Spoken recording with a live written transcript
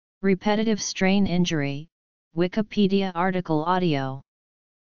Repetitive strain injury, Wikipedia article audio.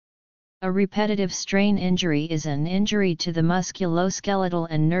 A repetitive strain injury is an injury to the musculoskeletal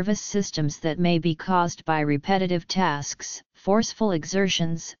and nervous systems that may be caused by repetitive tasks, forceful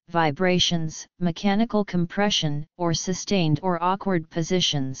exertions, vibrations, mechanical compression, or sustained or awkward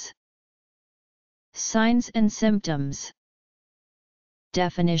positions. Signs and symptoms.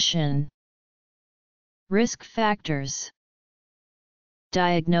 Definition. Risk factors.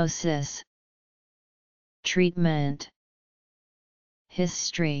 Diagnosis. Treatment.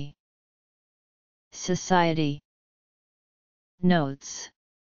 History. Society. Notes.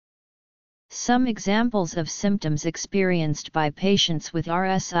 Some examples of symptoms experienced by patients with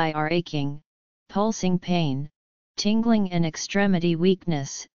RSI are aching, pulsing pain, tingling and extremity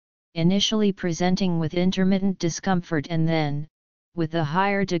weakness, initially presenting with intermittent discomfort and then, with a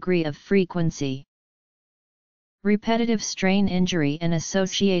higher degree of frequency. Repetitive strain injury and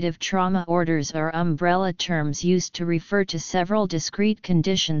associative trauma orders are umbrella terms used to refer to several discrete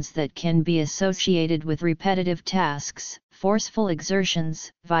conditions that can be associated with repetitive tasks, forceful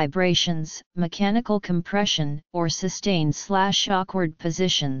exertions, vibrations, mechanical compression, or sustained/awkward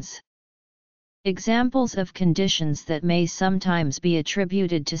positions. Examples of conditions that may sometimes be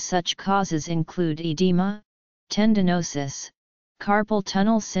attributed to such causes include edema, tendinosis, carpal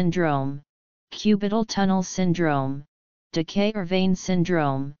tunnel syndrome, cubital tunnel syndrome, decay or vein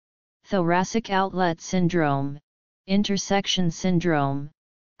syndrome, thoracic outlet syndrome, intersection syndrome,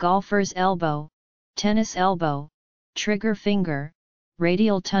 golfer's elbow, tennis elbow, trigger finger,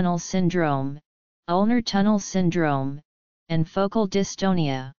 radial tunnel syndrome, ulnar tunnel syndrome, and focal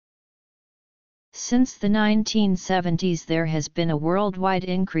dystonia. Since the 1970s, there has been a worldwide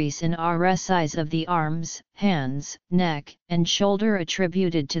increase in RSIs of the arms, hands, neck, and shoulder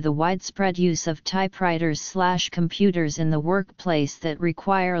attributed to the widespread use of typewriters/computers in the workplace that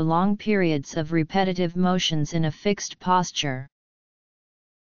require long periods of repetitive motions in a fixed posture.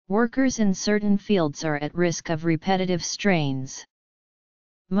 Workers in certain fields are at risk of repetitive strains.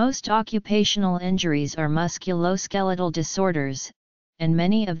 Most occupational injuries are musculoskeletal disorders, and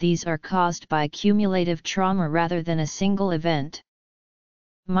many of these are caused by cumulative trauma rather than a single event.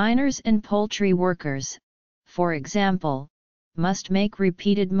 Miners and poultry workers, for example, must make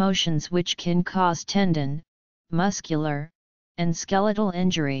repeated motions which can cause tendon, muscular, and skeletal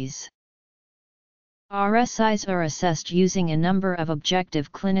injuries. RSIs are assessed using a number of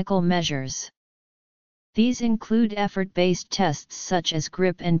objective clinical measures. These include effort-based tests such as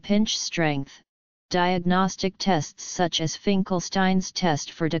grip and pinch strength, diagnostic tests such as Finkelstein's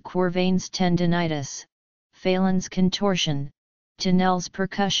test for de Quervain's tendinitis, Phelan's contortion, Tinel's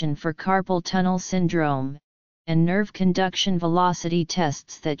percussion for carpal tunnel syndrome, and nerve conduction velocity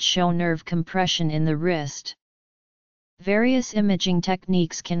tests that show nerve compression in the wrist. Various imaging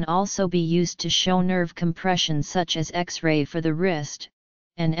techniques can also be used to show nerve compression, such as X-ray for the wrist,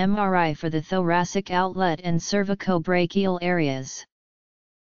 and MRI for the thoracic outlet and cervicobrachial areas.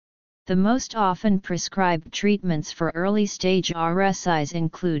 The most often prescribed treatments for early-stage RSIs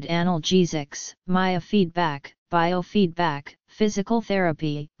include analgesics, myofeedback, biofeedback, physical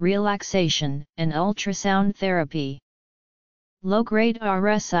therapy, relaxation, and ultrasound therapy. Low-grade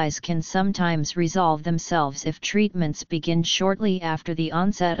RSIs can sometimes resolve themselves if treatments begin shortly after the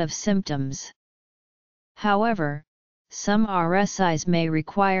onset of symptoms. However, some RSIs may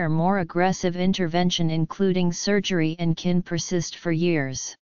require more aggressive intervention, including surgery, and can persist for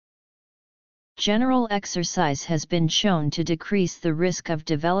years. General exercise has been shown to decrease the risk of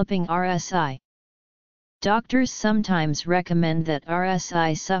developing RSI. Doctors sometimes recommend that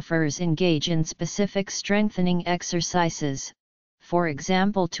RSI sufferers engage in specific strengthening exercises, for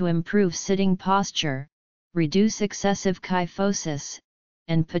example to improve sitting posture, reduce excessive kyphosis,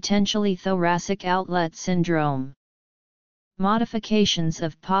 and potentially thoracic outlet syndrome. Modifications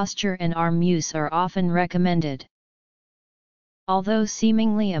of posture and arm use are often recommended. Although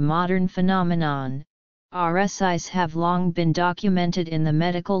seemingly a modern phenomenon, RSIs have long been documented in the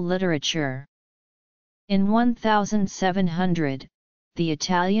medical literature. In 1700, the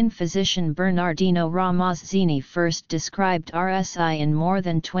Italian physician Bernardino Ramazzini first described RSI in more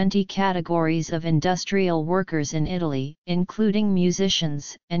than 20 categories of industrial workers in Italy, including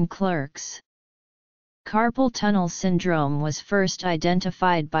musicians and clerks. Carpal tunnel syndrome was first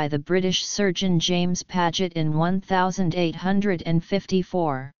identified by the British surgeon James Paget in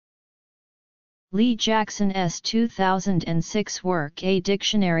 1854. Lee Jackson's 2006 work A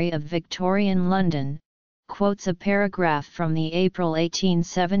Dictionary of Victorian London quotes a paragraph from the April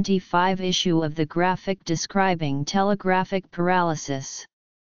 1875 issue of the Graphic describing telegraphic paralysis.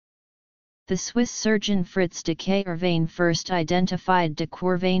 The Swiss surgeon Fritz de Quervain first identified de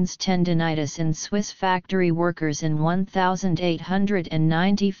Quervain's tendinitis in Swiss factory workers in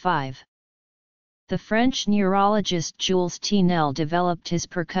 1895. The French neurologist Jules Tinel developed his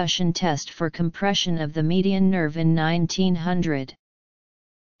percussion test for compression of the median nerve in 1900.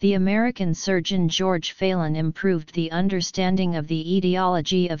 The American surgeon George Phelan improved the understanding of the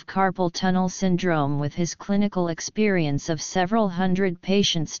etiology of carpal tunnel syndrome with his clinical experience of several hundred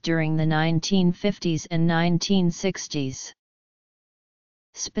patients during the 1950s and 1960s.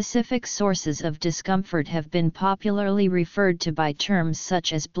 Specific sources of discomfort have been popularly referred to by terms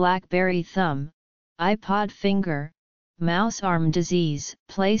such as BlackBerry thumb, iPod finger, mouse arm disease,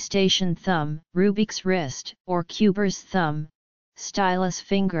 PlayStation thumb, Rubik's wrist, or Cuber's thumb, stylus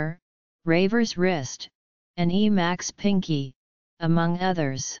finger, raver's wrist, and Emacs pinky, among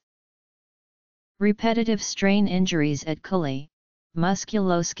others. Repetitive strain injuries at Cully,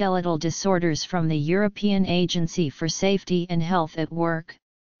 musculoskeletal disorders from the European Agency for Safety and Health at Work,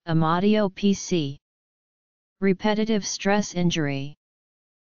 Amadio PC. Repetitive stress injury.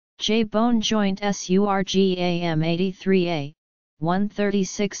 J-bone joint SURGAM 83A,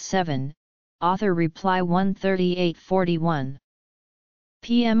 136-7, author reply 13841.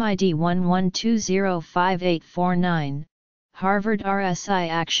 PMID 11205849, Harvard RSI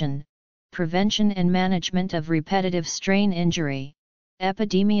Action, Prevention and Management of Repetitive Strain Injury,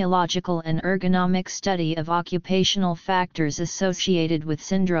 Epidemiological and Ergonomic Study of Occupational Factors Associated with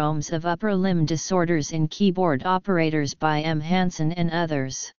Syndromes of Upper Limb Disorders in Keyboard Operators by M. Hansen and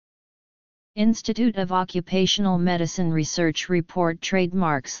others. Institute of Occupational Medicine Research Report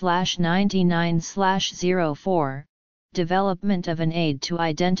Trademark/99/04, Development of an aid to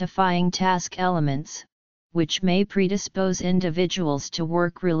identifying task elements, which may predispose individuals to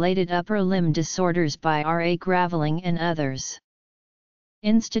work-related upper limb disorders by R.A. Graveling and others.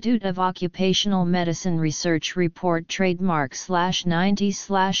 Institute of Occupational Medicine Research Report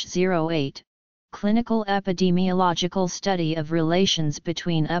Trademark/90/08, Clinical Epidemiological Study of Relations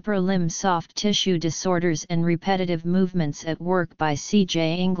between Upper Limb Soft Tissue Disorders and Repetitive Movements at Work by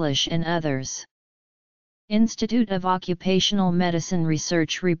C.J. English and others. Institute of Occupational Medicine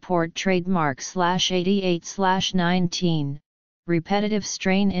Research Report Trademark/88/19, Repetitive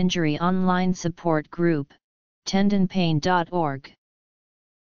Strain Injury Online Support Group, tendonpain.org.